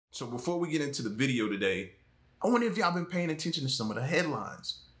So before we get into the video today, I wonder if y'all been paying attention to some of the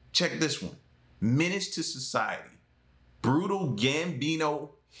headlines. Check this one. Menace to society. Brutal Gambino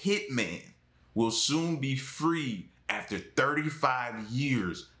hitman will soon be free after 35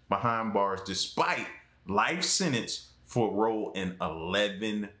 years behind bars despite life sentence for role in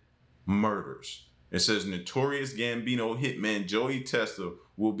 11 murders. It says notorious Gambino hitman Joey Testa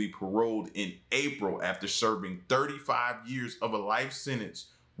will be paroled in April after serving 35 years of a life sentence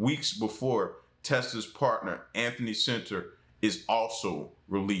weeks before Testa's partner, Anthony Center, is also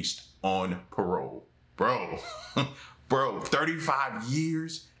released on parole. Bro, 35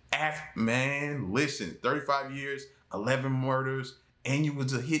 years? Man, listen, 35 years, 11 murders, and you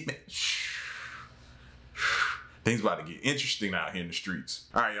was a hitman. Things about to get interesting out here in the streets.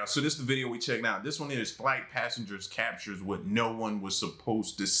 All right, y'all, so this is the video we checked out. This one is flight passengers captures what no one was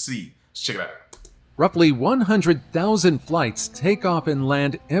supposed to see. Let's check it out. Roughly 100,000 flights take off and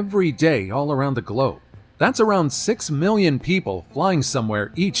land every day all around the globe. That's around 6 million people flying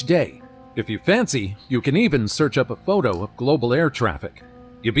somewhere each day. If you fancy, you can even search up a photo of global air traffic.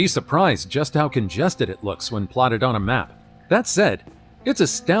 You'd be surprised just how congested it looks when plotted on a map. That said, it's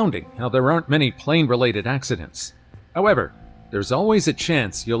astounding how there aren't many plane-related accidents. However, there's always a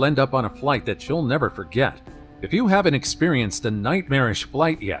chance you'll end up on a flight that you'll never forget. If you haven't experienced a nightmarish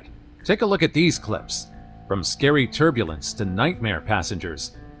flight yet, take a look at these clips. From scary turbulence to nightmare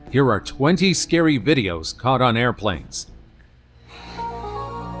passengers, here are 20 scary videos caught on airplanes.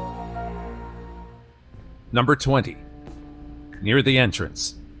 Number 20. Near the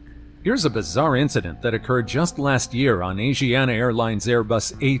entrance. Here's a bizarre incident that occurred just last year on Asiana Airlines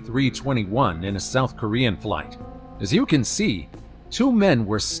Airbus A321 in a South Korean flight. As you can see, two men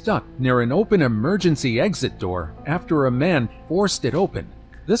were stuck near an open emergency exit door after a man forced it open.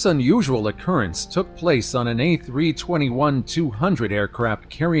 This unusual occurrence took place on an A321-200 aircraft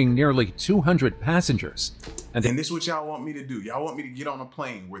carrying nearly 200 passengers. And this is what y'all want me to do. Y'all want me to get on a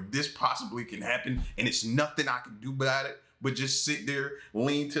plane where this possibly can happen and it's nothing I can do about it, but just sit there,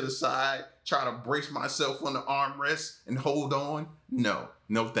 lean to the side, try to brace myself on the armrest and hold on? No,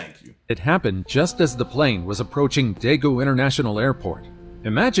 thank you. It happened just as the plane was approaching Daegu International Airport.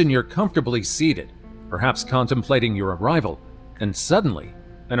 Imagine you're comfortably seated, perhaps contemplating your arrival, and suddenly,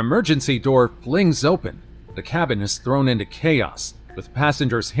 an emergency door flings open. The cabin is thrown into chaos, with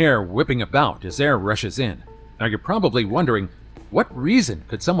passengers' hair whipping about as air rushes in. Now you're probably wondering, what reason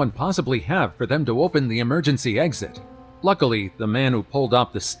could someone possibly have for them to open the emergency exit? Luckily, the man who pulled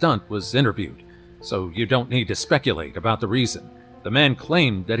off the stunt was interviewed, so you don't need to speculate about the reason. The man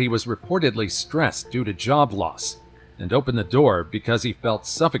claimed that he was reportedly stressed due to job loss, and opened the door because he felt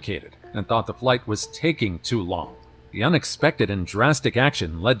suffocated and thought the flight was taking too long. The unexpected and drastic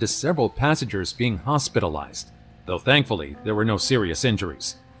action led to several passengers being hospitalized, though thankfully there were no serious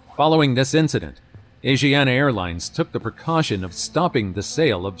injuries. Following this incident, Asiana Airlines took the precaution of stopping the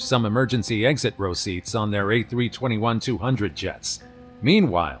sale of some emergency exit row seats on their A321-200 jets.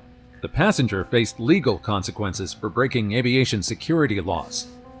 Meanwhile, the passenger faced legal consequences for breaking aviation security laws.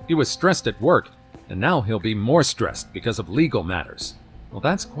 He was stressed at work, and now he'll be more stressed because of legal matters. Well,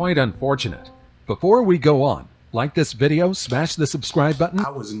 that's quite unfortunate. Before we go on, like this video, smash the subscribe button.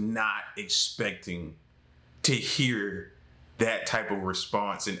 I was not expecting to hear that type of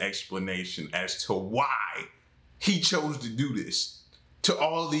response and explanation as to why he chose to do this to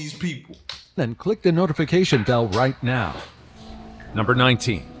all these people. Then click the notification bell right now. Number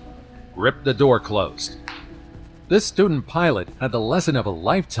 19. Grip the door closed. This student pilot had the lesson of a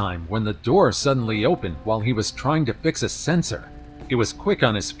lifetime when the door suddenly opened while he was trying to fix a sensor. He was quick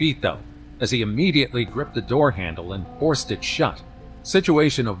on his feet though, as he immediately gripped the door handle and forced it shut.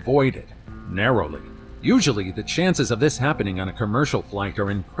 Situation avoided, narrowly. Usually, the chances of this happening on a commercial flight are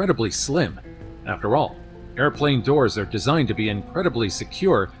incredibly slim. After all, airplane doors are designed to be incredibly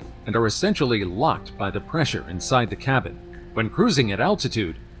secure and are essentially locked by the pressure inside the cabin. When cruising at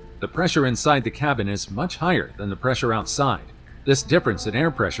altitude, the pressure inside the cabin is much higher than the pressure outside. This difference in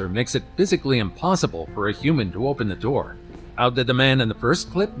air pressure makes it physically impossible for a human to open the door. How did the man in the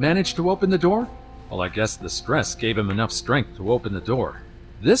first clip manage to open the door? Well, I guess the stress gave him enough strength to open the door.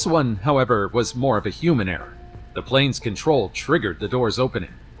 This one, however, was more of a human error. The plane's control triggered the door's opening.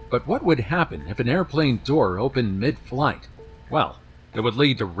 But what would happen if an airplane door opened mid-flight? Well, it would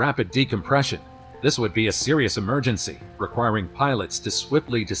lead to rapid decompression. This would be a serious emergency, requiring pilots to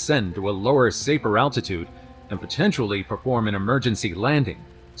swiftly descend to a lower, safer altitude and potentially perform an emergency landing.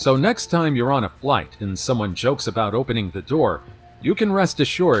 So next time you're on a flight and someone jokes about opening the door, you can rest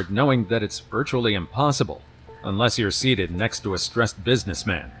assured knowing that it's virtually impossible, unless you're seated next to a stressed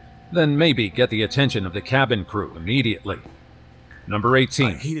businessman. Then maybe get the attention of the cabin crew immediately. Number 18.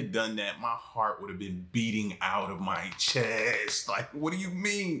 Like, he'd have done that, my heart would have been beating out of my chest. Like, what do you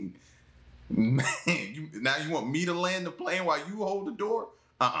mean? Man, now you want me to land the plane while you hold the door?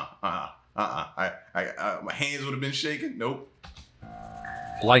 My hands would have been shaking. Nope.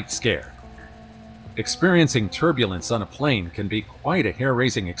 Flight scare. Experiencing turbulence on a plane can be quite a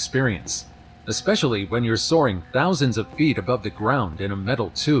hair-raising experience, especially when you're soaring thousands of feet above the ground in a metal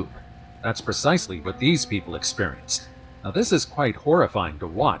tube. That's precisely what these people experienced. Now, this is quite horrifying to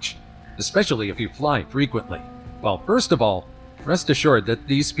watch, especially if you fly frequently. Well, first of all, rest assured that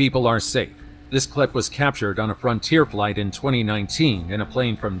these people are safe. This clip was captured on a Frontier flight in 2019 in a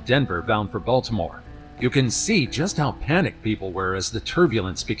plane from Denver bound for Baltimore. You can see just how panicked people were as the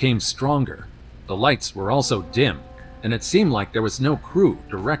turbulence became stronger. The lights were also dim, and it seemed like there was no crew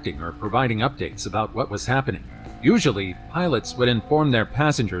directing or providing updates about what was happening. Usually, pilots would inform their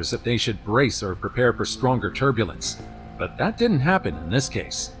passengers if they should brace or prepare for stronger turbulence. But that didn't happen in this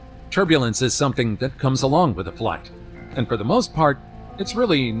case. Turbulence is something that comes along with a flight, and for the most part, it's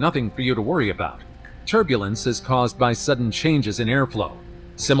really nothing for you to worry about. Turbulence is caused by sudden changes in airflow,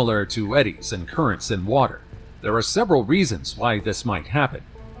 similar to eddies and currents in water. There are several reasons why this might happen,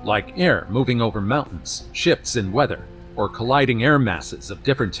 like air moving over mountains, shifts in weather, or colliding air masses of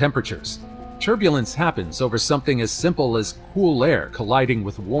different temperatures. Turbulence happens over something as simple as cool air colliding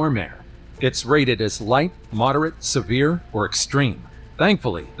with warm air. It's rated as light, moderate, severe, or extreme.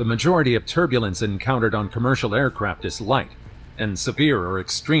 Thankfully, the majority of turbulence encountered on commercial aircraft is light, and severe or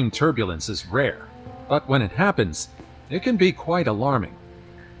extreme turbulence is rare. But when it happens, it can be quite alarming.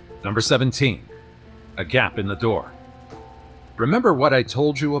 Number 17. A gap in the door. Remember what I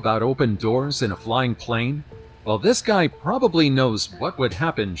told you about open doors in a flying plane? Well, this guy probably knows what would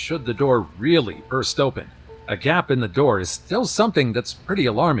happen should the door really burst open. A gap in the door is still something that's pretty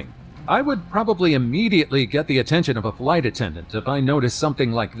alarming. I would probably immediately get the attention of a flight attendant if I noticed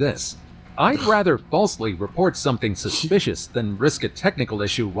something like this. I'd rather falsely report something suspicious than risk a technical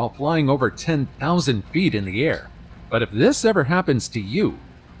issue while flying over 10,000 feet in the air. But if this ever happens to you,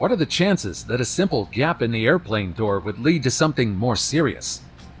 what are the chances that a simple gap in the airplane door would lead to something more serious?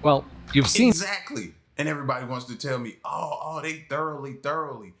 Well, you've seen— Exactly. And everybody wants to tell me, they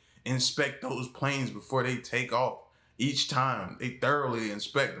thoroughly inspect those planes before they take off. Each time they thoroughly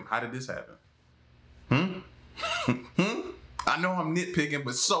inspect them. How did this happen? I know I'm nitpicking,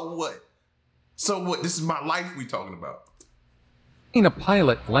 but so what? So what? This is my life we talking about. Seen a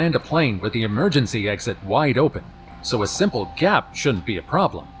pilot land a plane with the emergency exit wide open, so a simple gap shouldn't be a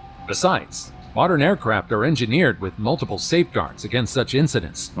problem. Besides, modern aircraft are engineered with multiple safeguards against such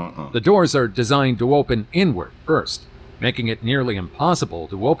incidents. The doors are designed to open inward first, making it nearly impossible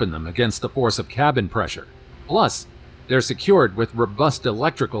to open them against the force of cabin pressure. Plus, they're secured with robust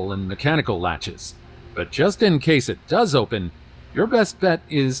electrical and mechanical latches. But just in case it does open, your best bet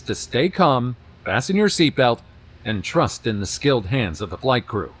is to stay calm, fasten your seatbelt, and trust in the skilled hands of the flight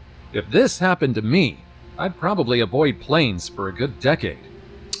crew. If this happened to me, I'd probably avoid planes for a good decade.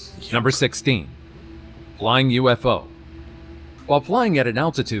 Number 16. Flying UFO. While flying at an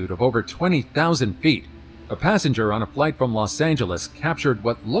altitude of over 20,000 feet, a passenger on a flight from Los Angeles captured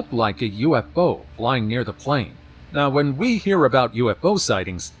what looked like a UFO flying near the plane. Now, when we hear about UFO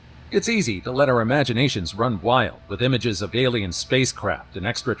sightings, it's easy to let our imaginations run wild with images of alien spacecraft and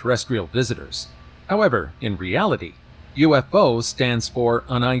extraterrestrial visitors. However, in reality, UFO stands for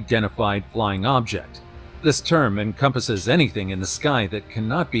Unidentified Flying Object. This term encompasses anything in the sky that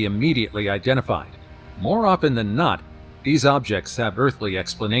cannot be immediately identified. More often than not, these objects have earthly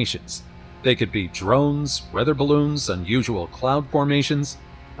explanations. They could be drones, weather balloons, unusual cloud formations,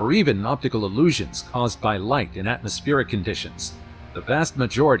 or even optical illusions caused by light and atmospheric conditions. The vast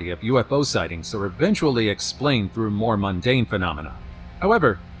majority of UFO sightings are eventually explained through more mundane phenomena.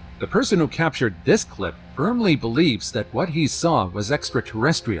 However, the person who captured this clip firmly believes that what he saw was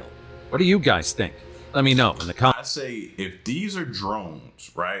extraterrestrial. What do you guys think? Let me know in the comments. I say, if these are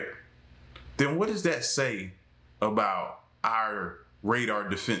drones, right, then what does that say about our radar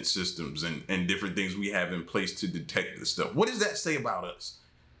defense systems and different things we have in place to detect this stuff? What does that say about us?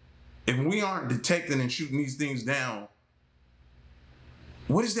 If we aren't detecting and shooting these things down,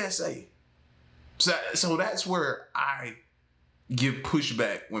 what does that say? So that's where I give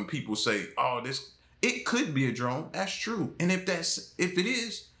pushback when people say, it could be a drone. That's true. And if it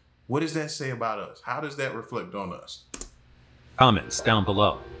is, what does that say about us? How does that reflect on us? Comments down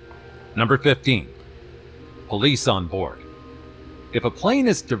below. Number 15. Police on board. If a plane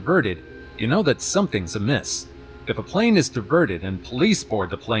is diverted, you know that something's amiss. If a plane is diverted and police board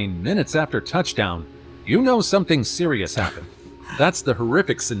the plane minutes after touchdown, you know something serious happened. That's the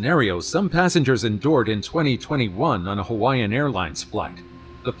horrific scenario some passengers endured in 2021 on a Hawaiian Airlines flight.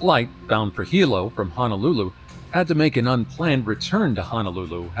 The flight, bound for Hilo from Honolulu, had to make an unplanned return to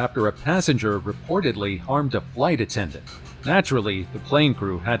Honolulu after a passenger reportedly harmed a flight attendant. Naturally, the plane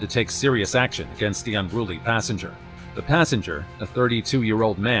crew had to take serious action against the unruly passenger. The passenger, a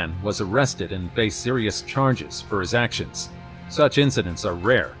 32-year-old man, was arrested and faced serious charges for his actions. Such incidents are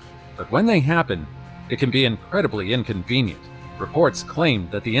rare, but when they happen, it can be incredibly inconvenient. Reports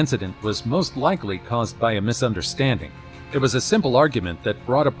claimed that the incident was most likely caused by a misunderstanding. It was a simple argument that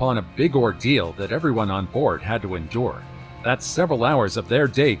brought upon a big ordeal that everyone on board had to endure. That's several hours of their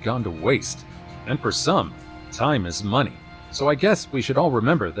day gone to waste. And for some, time is money. So I guess we should all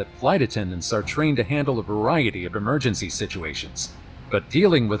remember that flight attendants are trained to handle a variety of emergency situations. But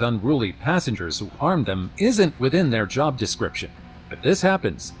dealing with unruly passengers who harm them isn't within their job description. If this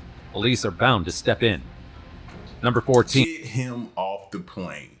happens, police are bound to step in. Number 14. Get him off the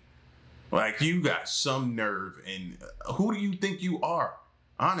plane. Like, you got some nerve, and who do you think you are?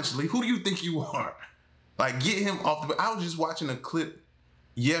 Honestly, who do you think you are? Like, get him off the... I was just watching a clip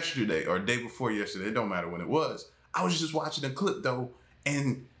yesterday, or day before yesterday. It don't matter when it was. I was just watching a clip, though,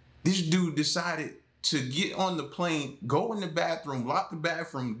 and this dude decided to get on the plane, go in the bathroom, lock the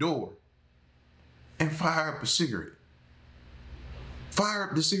bathroom door, and fire up a cigarette. Fire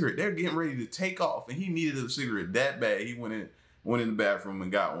up the cigarette. They're getting ready to take off, and he needed a cigarette that bad. He went in the bathroom and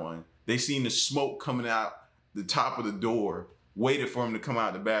got one. They seen the smoke coming out the top of the door, waited for him to come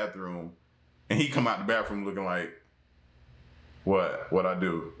out the bathroom, and he come out the bathroom looking like, what I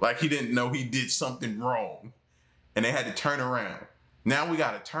do? Like he didn't know he did something wrong, and they had to turn around. Now we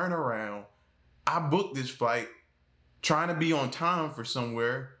got to turn around. I booked this flight trying to be on time for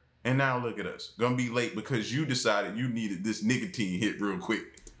somewhere, and now look at us. Gonna be late because you decided you needed this nicotine hit real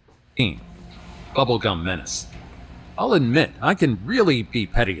quick. Bubblegum menace. I'll admit, I can really be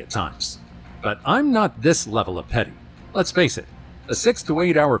petty at times. But I'm not this level of petty. Let's face it, a 6 to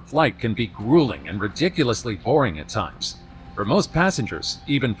 8 hour flight can be grueling and ridiculously boring at times. For most passengers,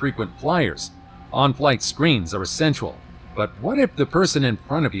 even frequent flyers, on-flight screens are essential. But what if the person in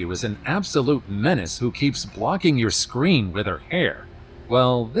front of you is an absolute menace who keeps blocking your screen with her hair?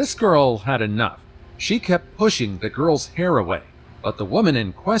 Well, this girl had enough. She kept pushing the girl's hair away, but the woman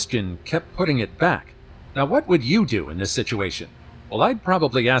in question kept putting it back. Now, what would you do in this situation? Well, I'd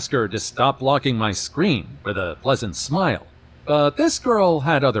probably ask her to stop blocking my screen with a pleasant smile. But this girl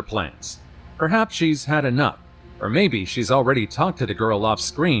had other plans. Perhaps she's had enough, or maybe she's already talked to the girl off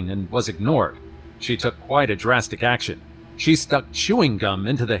screen and was ignored. She took quite a drastic action. She stuck chewing gum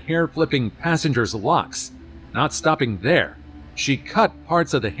into the hair-flipping passenger's locks. Not stopping there, she cut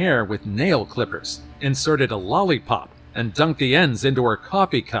parts of the hair with nail clippers, inserted a lollipop, and dunked the ends into her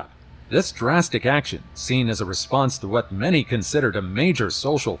coffee cup. This drastic action, seen as a response to what many considered a major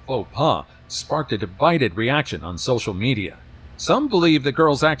social faux pas, sparked a divided reaction on social media. Some believe the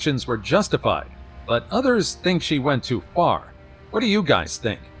girl's actions were justified, but others think she went too far. What do you guys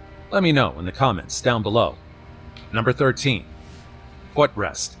think? Let me know in the comments down below. Number 13.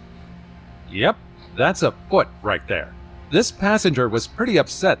 Footrest. Yep, that's a foot right there. This passenger was pretty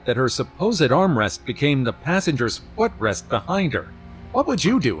upset that her supposed armrest became the passenger's footrest behind her. What would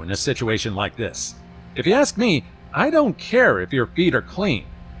you do in a situation like this? If you ask me, I don't care if your feet are clean.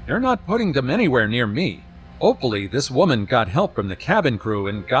 You're not putting them anywhere near me. Hopefully, this woman got help from the cabin crew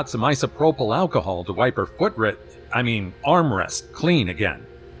and got some isopropyl alcohol to wipe her armrest clean again.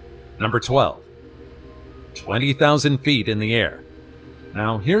 Number 12. 20,000 feet in the air.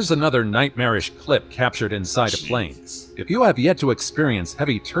 Now, here's another nightmarish clip captured inside a plane. If you have yet to experience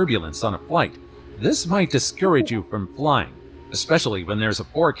heavy turbulence on a flight, this might discourage you from flying, especially when there's a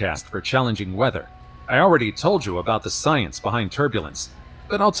forecast for challenging weather. I already told you about the science behind turbulence,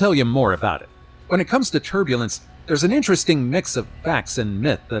 but I'll tell you more about it. When it comes to turbulence, there's an interesting mix of facts and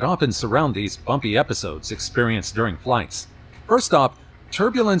myth that often surround these bumpy episodes experienced during flights. First off,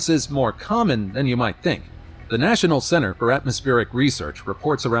 turbulence is more common than you might think. The National Center for Atmospheric Research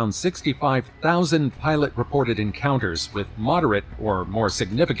reports around 65,000 pilot-reported encounters with moderate or more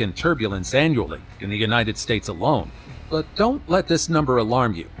significant turbulence annually in the United States alone. But don't let this number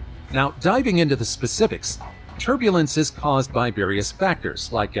alarm you. Now, diving into the specifics, turbulence is caused by various factors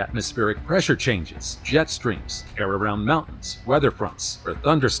like atmospheric pressure changes, jet streams, air around mountains, weather fronts, or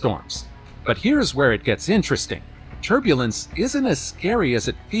thunderstorms. But here's where it gets interesting. Turbulence isn't as scary as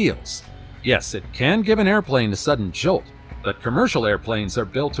it feels. Yes, it can give an airplane a sudden jolt, but commercial airplanes are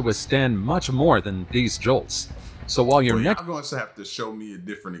built to withstand much more than these jolts. So while you're You're going to have to show me a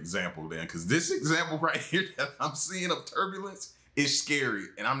different example then, because this example right here that I'm seeing of turbulence is scary,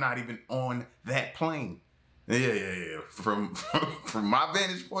 and I'm not even on that plane. Yeah. From my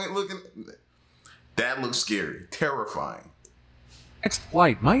vantage point looking, that looks scary, terrifying. Next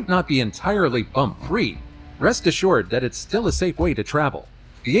flight might not be entirely bump-free. Rest assured that it's still a safe way to travel.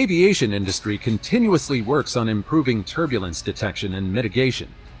 The aviation industry continuously works on improving turbulence detection and mitigation,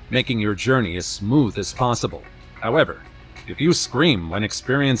 making your journey as smooth as possible. However, if you scream when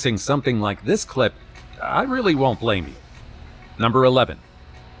experiencing something like this clip, I really won't blame you. Number 11.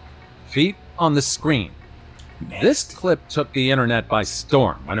 Feet on the screen. This clip took the internet by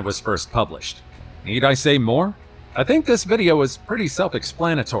storm when it was first published. Need I say more? I think this video is pretty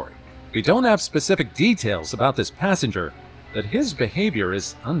self-explanatory. We don't have specific details about this passenger, but his behavior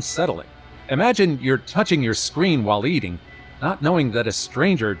is unsettling. Imagine you're touching your screen while eating, not knowing that a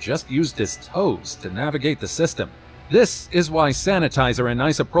stranger just used his toes to navigate the system. This is why sanitizer and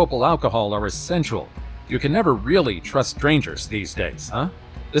isopropyl alcohol are essential. You can never really trust strangers these days, huh?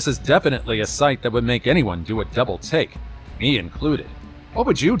 This is definitely a sight that would make anyone do a double take, me included. What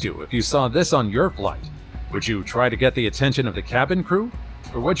would you do if you saw this on your flight? Would you try to get the attention of the cabin crew?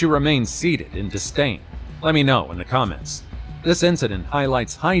 Or would you remain seated in disdain? Let me know in the comments. This incident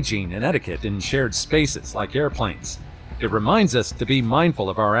highlights hygiene and etiquette in shared spaces like airplanes. It reminds us to be mindful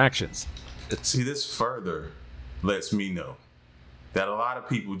of our actions. See, this further lets me know that a lot of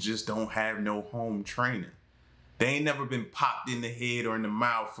people just don't have no home training. They ain't never been popped in the head or in the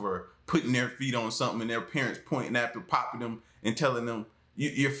mouth for putting their feet on something and their parents pointing after popping them and telling them,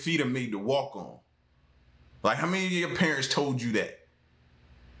 your feet are made to walk on. Like, how many of your parents told you that?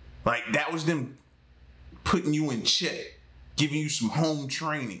 Like, that was them putting you in check, giving you some home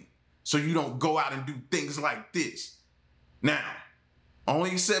training so you don't go out and do things like this. Now, only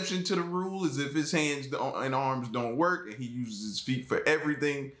exception to the rule is if his hands and arms don't work and he uses his feet for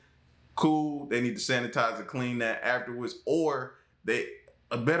everything. Cool, they need to sanitize and clean that afterwards. Or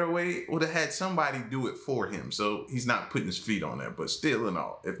a better way would have had somebody do it for him so he's not putting his feet on there. But still and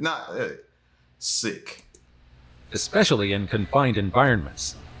all, if not, sick. Especially in confined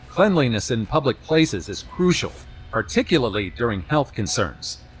environments, cleanliness in public places is crucial, particularly during health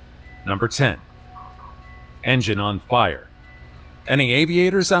concerns. Number 10. Engine on fire. Any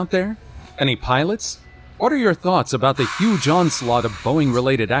aviators out there? Any pilots? What are your thoughts about the huge onslaught of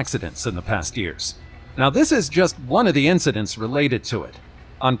Boeing-related accidents in the past years? Now, this is just one of the incidents related to it.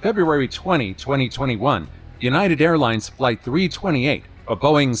 On February 20, 2021, United Airlines Flight 328, a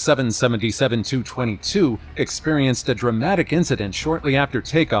Boeing 777-222, experienced a dramatic incident shortly after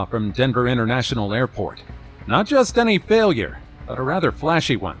takeoff from Denver International Airport. Not just any failure, but a rather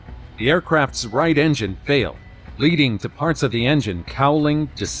flashy one. The aircraft's right engine failed, leading to parts of the engine cowling,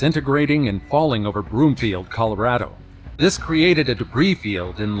 disintegrating, and falling over Broomfield, Colorado. This created a debris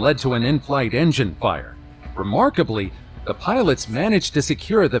field and led to an in-flight engine fire. Remarkably, the pilots managed to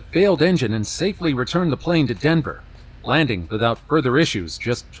secure the failed engine and safely return the plane to Denver, landing without further issues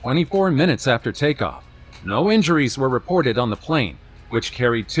just 24 minutes after takeoff. No injuries were reported on the plane, which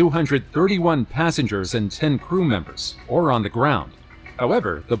carried 231 passengers and 10 crew members, or on the ground.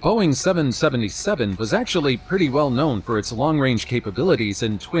 However, the Boeing 777 was actually pretty well known for its long-range capabilities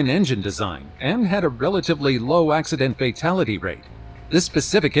and twin-engine design, and had a relatively low accident fatality rate. This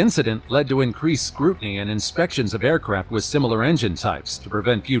specific incident led to increased scrutiny and inspections of aircraft with similar engine types to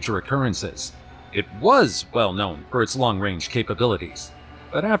prevent future occurrences. It was well known for its long-range capabilities,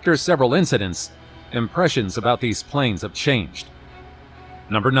 but after several incidents, impressions about these planes have changed.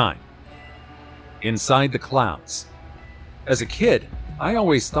 Number 9. Inside the clouds. As a kid, I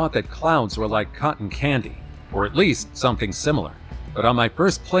always thought that clouds were like cotton candy, or at least something similar. But on my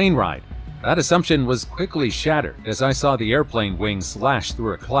first plane ride, that assumption was quickly shattered as I saw the airplane wings slash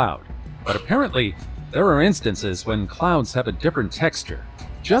through a cloud. But apparently, there are instances when clouds have a different texture.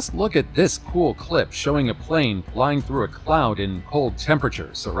 Just look at this cool clip showing a plane flying through a cloud in cold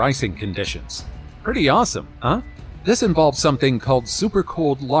temperatures or icing conditions. Pretty awesome, huh? This involves something called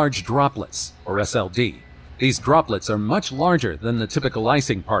supercooled large droplets, or SLD. These droplets are much larger than the typical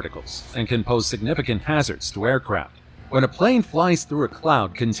icing particles and can pose significant hazards to aircraft. When a plane flies through a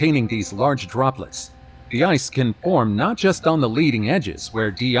cloud containing these large droplets, the ice can form not just on the leading edges where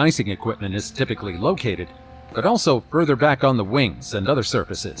de-icing equipment is typically located, but also further back on the wings and other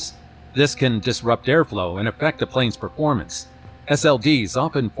surfaces. This can disrupt airflow and affect a plane's performance. SLDs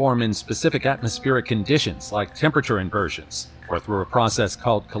often form in specific atmospheric conditions like temperature inversions, or through a process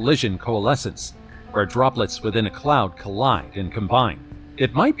called collision coalescence, where droplets within a cloud collide and combine.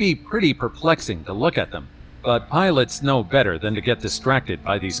 It might be pretty perplexing to look at them, but pilots know better than to get distracted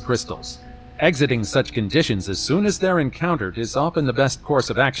by these crystals. Exiting such conditions as soon as they're encountered is often the best course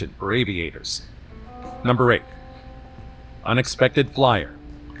of action for aviators. Number 8. Unexpected flyer.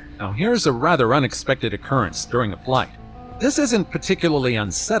 Now here's a rather unexpected occurrence during a flight. This isn't particularly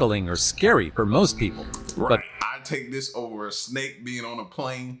unsettling or scary for most people, but I take this over a snake being on a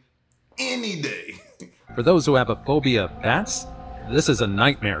plane any day. for those who have a phobia of bats, this is a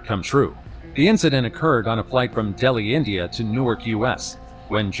nightmare come true. The incident occurred on a flight from Delhi, India to Newark, US,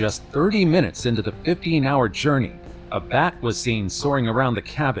 when just 30 minutes into the 15-hour journey, a bat was seen soaring around the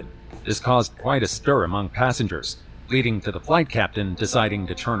cabin. This caused quite a stir among passengers, leading to the flight captain deciding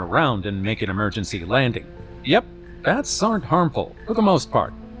to turn around and make an emergency landing. Yep, bats aren't harmful for the most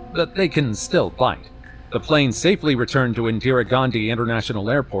part, but they can still bite. The plane safely returned to Indira Gandhi International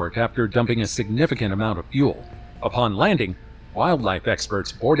Airport after dumping a significant amount of fuel. Upon landing, wildlife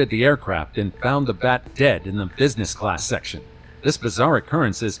experts boarded the aircraft and found the bat dead in the business class section. This bizarre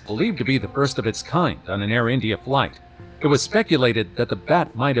occurrence is believed to be the first of its kind on an Air India flight. It was speculated that the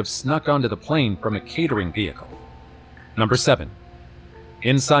bat might have snuck onto the plane from a catering vehicle. Number 7.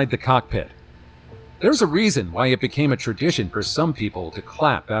 Inside the cockpit. There's a reason why it became a tradition for some people to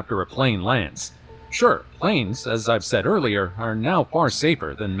clap after a plane lands. Sure, planes, as I've said earlier, are now far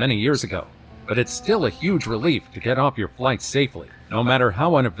safer than many years ago, but it's still a huge relief to get off your flight safely, no matter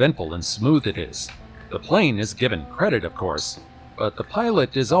how uneventful and smooth it is. The plane is given credit, of course, but the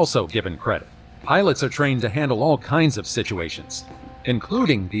pilot is also given credit. Pilots are trained to handle all kinds of situations,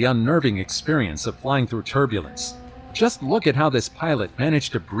 including the unnerving experience of flying through turbulence. Just look at how this pilot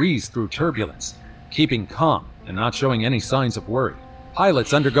managed to breeze through turbulence, keeping calm and not showing any signs of worry.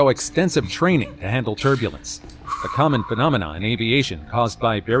 Pilots undergo extensive training to handle turbulence, a common phenomenon in aviation caused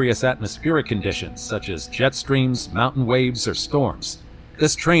by various atmospheric conditions such as jet streams, mountain waves, or storms.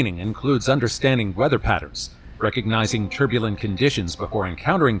 This training includes understanding weather patterns, recognizing turbulent conditions before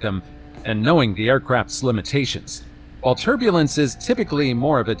encountering them, and knowing the aircraft's limitations. While turbulence is typically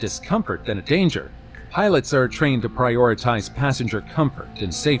more of a discomfort than a danger, pilots are trained to prioritize passenger comfort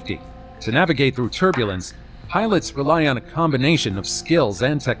and safety. To navigate through turbulence, pilots rely on a combination of skills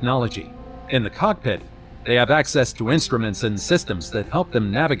and technology. In the cockpit, they have access to instruments and systems that help them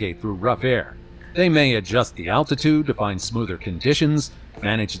navigate through rough air. They may adjust the altitude to find smoother conditions,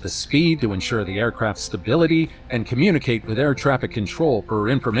 manage the speed to ensure the aircraft's stability, and communicate with air traffic control for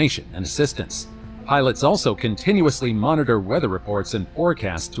information and assistance. Pilots also continuously monitor weather reports and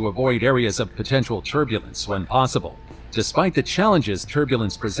forecasts to avoid areas of potential turbulence when possible. Despite the challenges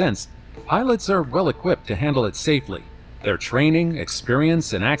turbulence presents, pilots are well equipped to handle it safely. Their training,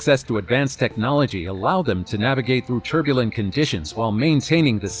 experience, and access to advanced technology allow them to navigate through turbulent conditions while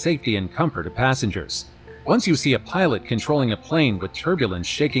maintaining the safety and comfort of passengers. Once you see a pilot controlling a plane with turbulence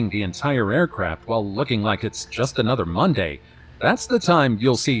shaking the entire aircraft while looking like it's just another Monday, that's the time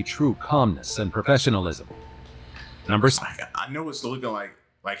you'll see true calmness and professionalism. Number 6. I know it's looking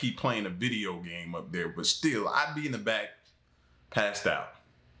like he playing a video game up there, but still, I'd be in the back, passed out,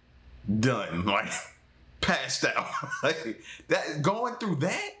 done, passed out. That going through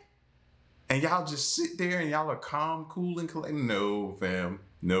that, and y'all just sit there and y'all are calm, cool, and collected. No, fam,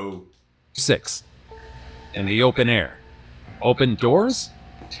 no. 6. In the open air. Open doors?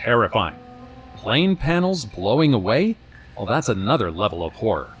 Terrifying. Plane panels blowing away? Well, that's another level of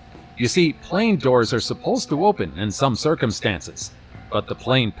horror. You see, plane doors are supposed to open in some circumstances, but the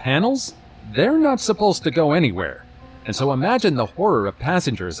plane panels? They're not supposed to go anywhere. And so imagine the horror of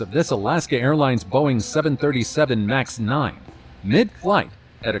passengers of this Alaska Airlines Boeing 737 MAX 9. Mid-flight,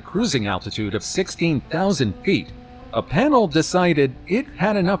 at a cruising altitude of 16,000 feet, a panel decided it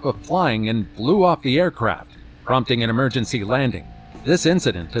had enough of flying and blew off the aircraft, prompting an emergency landing. This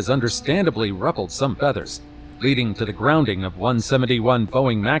incident has understandably ruffled some feathers, leading to the grounding of 171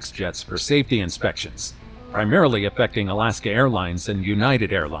 Boeing MAX jets for safety inspections, primarily affecting Alaska Airlines and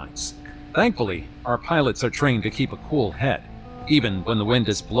United Airlines. Thankfully, our pilots are trained to keep a cool head, even when the wind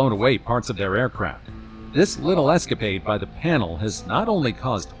has blown away parts of their aircraft. This little escapade by the panel has not only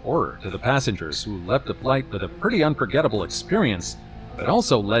caused horror to the passengers who left the flight with a pretty unforgettable experience, but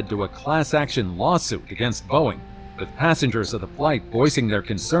also led to a class-action lawsuit against Boeing, with passengers of the flight voicing their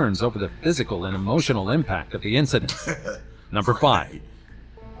concerns over the physical and emotional impact of the incident. Number 5.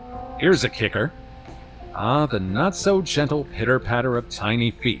 Here's a kicker. The not-so-gentle pitter-patter of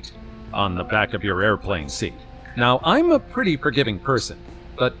tiny feet on the back of your airplane seat. Now, I'm a pretty forgiving person,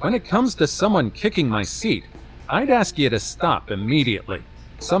 but when it comes to someone kicking my seat, I'd ask you to stop immediately.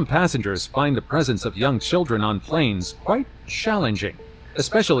 Some passengers find the presence of young children on planes quite challenging,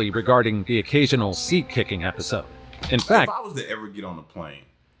 especially regarding the occasional seat-kicking episode. In fact, if I was to ever get on a plane,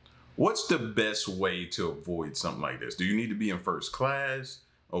 what's the best way to avoid something like this? Do you need to be in first class,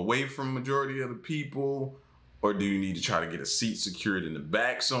 away from majority of the people? Or do you need to try to get a seat secured in the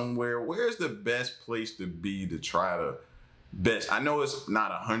back somewhere? Where's the best place to be to try to best? I know it's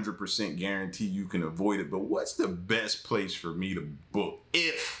not 100% guarantee you can avoid it, but what's the best place for me to book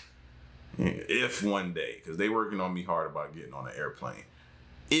if one day, because they working on me hard about getting on an airplane,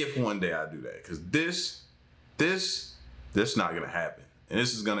 if one day I do that, because this not gonna happen, and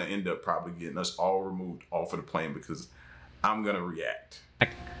this is gonna end up probably getting us all removed off of the plane because I'm gonna react.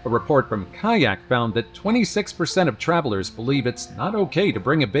 A report from Kayak found that 26% of travelers believe it's not okay to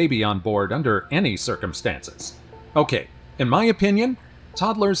bring a baby on board under any circumstances. Okay, in my opinion,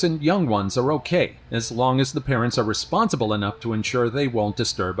 toddlers and young ones are okay, as long as the parents are responsible enough to ensure they won't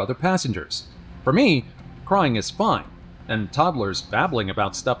disturb other passengers. For me, crying is fine, and toddlers babbling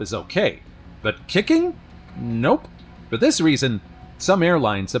about stuff is okay. But kicking? Nope. For this reason, some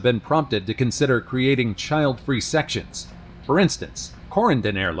airlines have been prompted to consider creating child-free sections. For instance,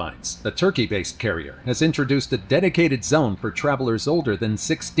 Corendon Airlines, a Turkey-based carrier, has introduced a dedicated zone for travelers older than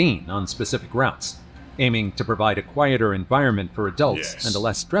 16 on specific routes, aiming to provide a quieter environment for adults and a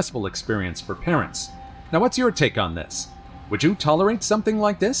less stressful experience for parents. Now, what's your take on this? Would you tolerate something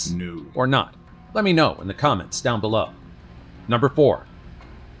like this? No. Or not? Let me know in the comments down below. Number 4.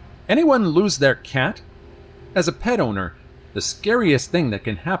 Anyone lose their cat? As a pet owner, the scariest thing that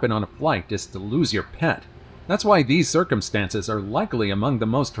can happen on a flight is to lose your pet. That's why these circumstances are likely among the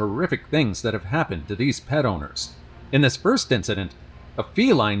most horrific things that have happened to these pet owners. In this first incident, a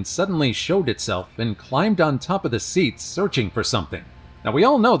feline suddenly showed itself and climbed on top of the seats searching for something. Now, we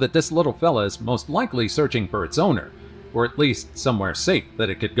all know that this little fella is most likely searching for its owner, or at least somewhere safe that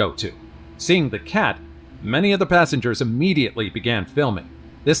it could go to. Seeing the cat, many of the passengers immediately began filming.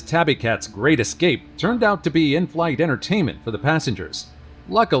 This tabby cat's great escape turned out to be in-flight entertainment for the passengers.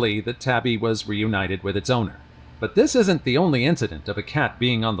 Luckily, the tabby was reunited with its owner. But this isn't the only incident of a cat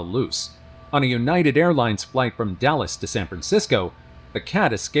being on the loose. On a United Airlines flight from Dallas to San Francisco, a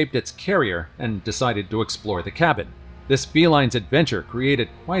cat escaped its carrier and decided to explore the cabin. This feline's adventure created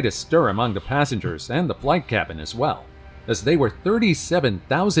quite a stir among the passengers and the flight cabin as well. As they were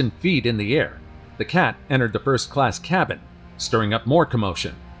 37,000 feet in the air, the cat entered the first-class cabin, stirring up more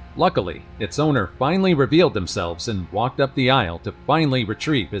commotion. Luckily, its owner finally revealed themselves and walked up the aisle to finally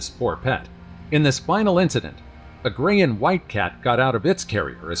retrieve his poor pet. In this final incident, a gray and white cat got out of its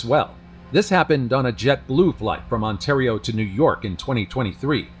carrier as well. This happened on a JetBlue flight from Ontario to New York in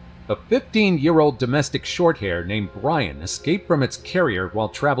 2023. A 15-year-old domestic shorthair named Brian escaped from its carrier while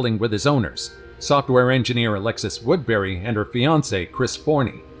traveling with his owners, software engineer Alexis Woodbury and her fiancé Chris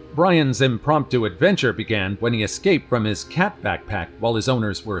Forney. Brian's impromptu adventure began when he escaped from his cat backpack while his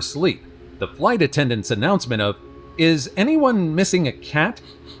owners were asleep. The flight attendant's announcement of, "Is anyone missing a cat?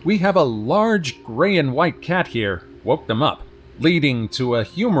 We have a large gray and white cat here," woke them up, leading to a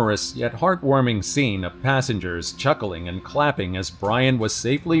humorous yet heartwarming scene of passengers chuckling and clapping as Brian was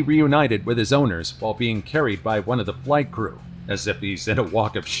safely reunited with his owners while being carried by one of the flight crew, as if he's in a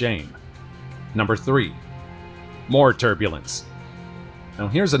walk of shame. Number 3. More turbulence. Now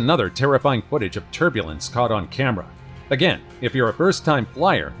here's another terrifying footage of turbulence caught on camera. Again, if you're a first-time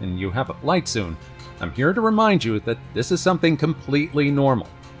flyer and you have a flight soon, I'm here to remind you that this is something completely normal.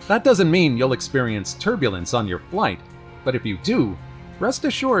 That doesn't mean you'll experience turbulence on your flight, but if you do, rest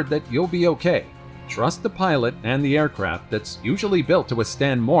assured that you'll be okay. Trust the pilot and the aircraft that's usually built to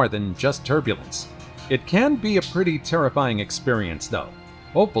withstand more than just turbulence. It can be a pretty terrifying experience though.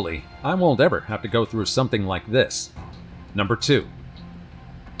 Hopefully, I won't ever have to go through something like this. Number 2.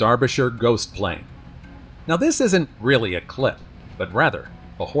 Derbyshire ghost plane. Now this isn't really a clip, but rather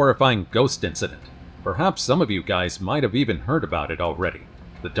a horrifying ghost incident. Perhaps some of you guys might have even heard about it already.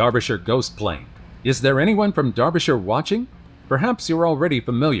 The Derbyshire ghost plane. Is there anyone from Derbyshire watching? Perhaps you're already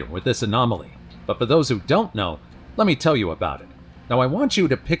familiar with this anomaly, but for those who don't know, let me tell you about it. Now I want you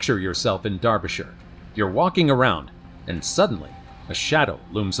to picture yourself in Derbyshire. You're walking around, and suddenly a shadow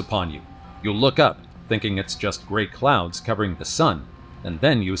looms upon you. You look up, thinking it's just gray clouds covering the sun, and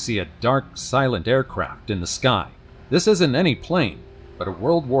then you see a dark, silent aircraft in the sky. This isn't any plane, but a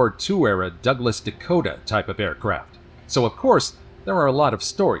World War II-era Douglas Dakota type of aircraft. So of course, there are a lot of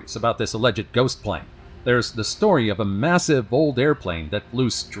stories about this alleged ghost plane. There's the story of a massive old airplane that flew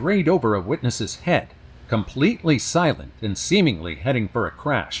straight over a witness's head, completely silent and seemingly heading for a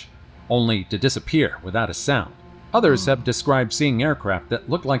crash, only to disappear without a sound. Others have described seeing aircraft that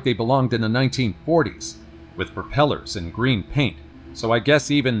looked like they belonged in the 1940s, with propellers and green paint. So I guess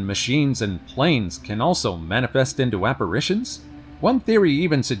even machines and planes can also manifest into apparitions? One theory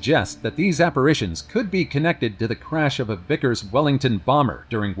even suggests that these apparitions could be connected to the crash of a Vickers Wellington bomber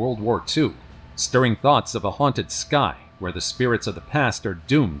during World War II, stirring thoughts of a haunted sky where the spirits of the past are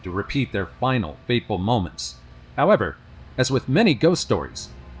doomed to repeat their final fateful moments. However, as with many ghost stories,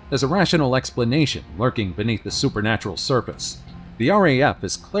 there's a rational explanation lurking beneath the supernatural surface. The RAF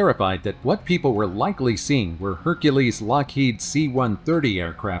has clarified that what people were likely seeing were Hercules Lockheed C-130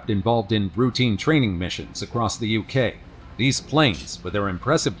 aircraft involved in routine training missions across the UK. These planes, with their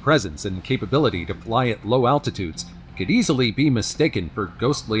impressive presence and capability to fly at low altitudes, could easily be mistaken for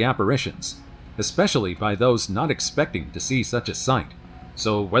ghostly apparitions, especially by those not expecting to see such a sight.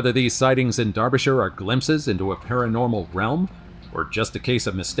 So whether these sightings in Derbyshire are glimpses into a paranormal realm, or just a case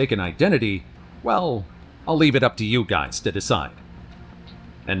of mistaken identity, well, I'll leave it up to you guys to decide.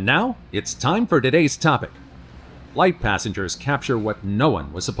 And now, it's time for today's topic. Flight passengers capture what no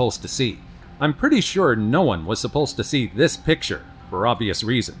one was supposed to see. I'm pretty sure no one was supposed to see this picture, for obvious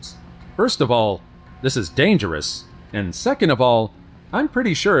reasons. First of all, this is dangerous, and second of all, I'm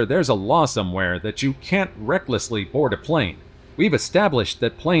pretty sure there's a law somewhere that you can't recklessly board a plane. We've established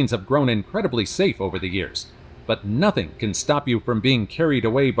that planes have grown incredibly safe over the years, but nothing can stop you from being carried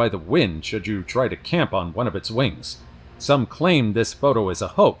away by the wind should you try to camp on one of its wings. Some claim this photo is a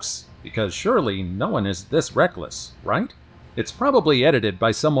hoax, because surely no one is this reckless, right? It's probably edited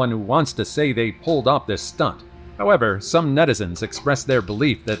by someone who wants to say they pulled off this stunt. However, some netizens express their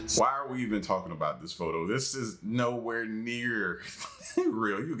belief that... Why are we even talking about this photo? This is nowhere near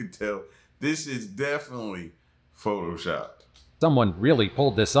real. You can tell this is definitely photoshopped. Someone really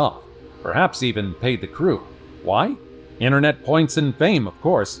pulled this off, perhaps even paid the crew. Why? Internet points and fame, of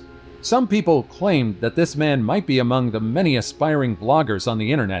course. Some people claimed that this man might be among the many aspiring vloggers on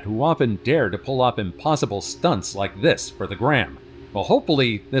the internet who often dare to pull off impossible stunts like this for the gram. Well,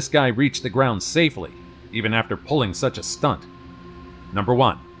 hopefully this guy reached the ground safely, even after pulling such a stunt. Number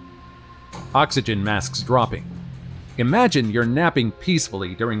 1. Oxygen masks dropping. Imagine you're napping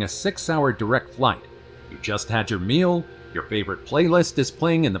peacefully during a 6-hour direct flight. You just had your meal, your favorite playlist is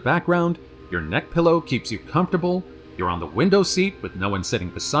playing in the background, your neck pillow keeps you comfortable, you're on the window seat with no one sitting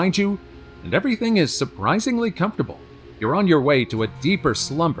beside you, and everything is surprisingly comfortable. You're on your way to a deeper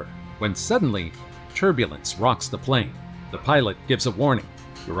slumber when suddenly turbulence rocks the plane. The pilot gives a warning.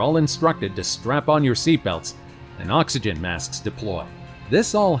 You're all instructed to strap on your seatbelts, and oxygen masks deploy.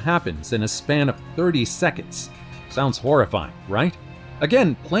 This all happens in a span of 30 seconds. Sounds horrifying, right?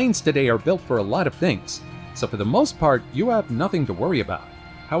 Again, planes today are built for a lot of things, so for the most part, you have nothing to worry about.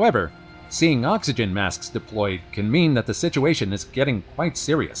 However, seeing oxygen masks deployed can mean that the situation is getting quite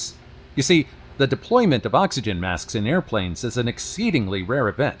serious. You see, the deployment of oxygen masks in airplanes is an exceedingly rare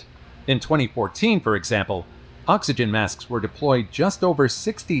event. In 2014, for example, oxygen masks were deployed just over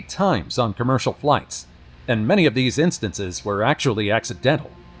 60 times on commercial flights, and many of these instances were actually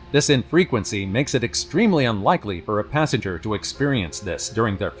accidental. This infrequency makes it extremely unlikely for a passenger to experience this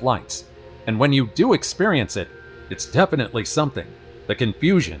during their flights. And when you do experience it, it's definitely something. The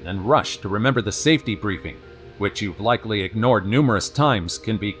confusion and rush to remember the safety briefing, which you've likely ignored numerous times,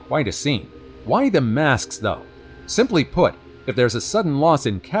 can be quite a scene. Why the masks, though? Simply put, if there's a sudden loss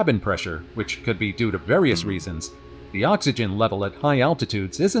in cabin pressure, which could be due to various reasons, the oxygen level at high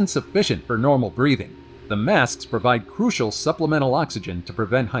altitudes isn't sufficient for normal breathing. The masks provide crucial supplemental oxygen to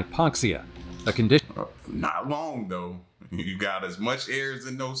prevent hypoxia, a condition... Not long, though. You got as much air as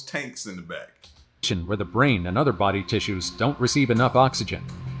in those tanks in the back. Where the brain and other body tissues don't receive enough oxygen.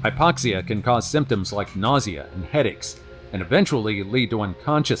 Hypoxia can cause symptoms like nausea and headaches, and eventually lead to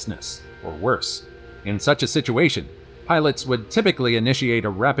unconsciousness, or worse. In such a situation, pilots would typically initiate a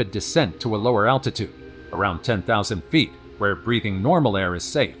rapid descent to a lower altitude, around 10,000 feet, where breathing normal air is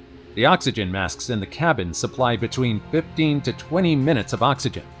safe. The oxygen masks in the cabin supply between 15 to 20 minutes of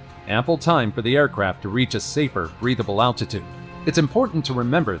oxygen, ample time for the aircraft to reach a safer, breathable altitude. It's important to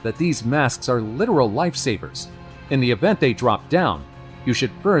remember that these masks are literal lifesavers. In the event they drop down, you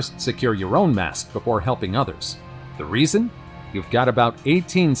should first secure your own mask before helping others. The reason? You've got about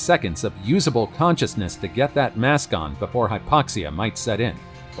 18 seconds of usable consciousness to get that mask on before hypoxia might set in.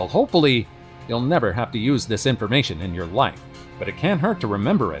 Well, hopefully, you'll never have to use this information in your life, but it can't hurt to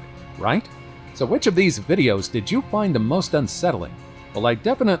remember it, right? So which of these videos did you find the most unsettling? Well, I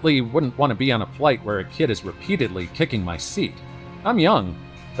definitely wouldn't want to be on a flight where a kid is repeatedly kicking my seat. I'm young,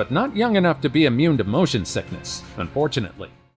 but not young enough to be immune to motion sickness, unfortunately.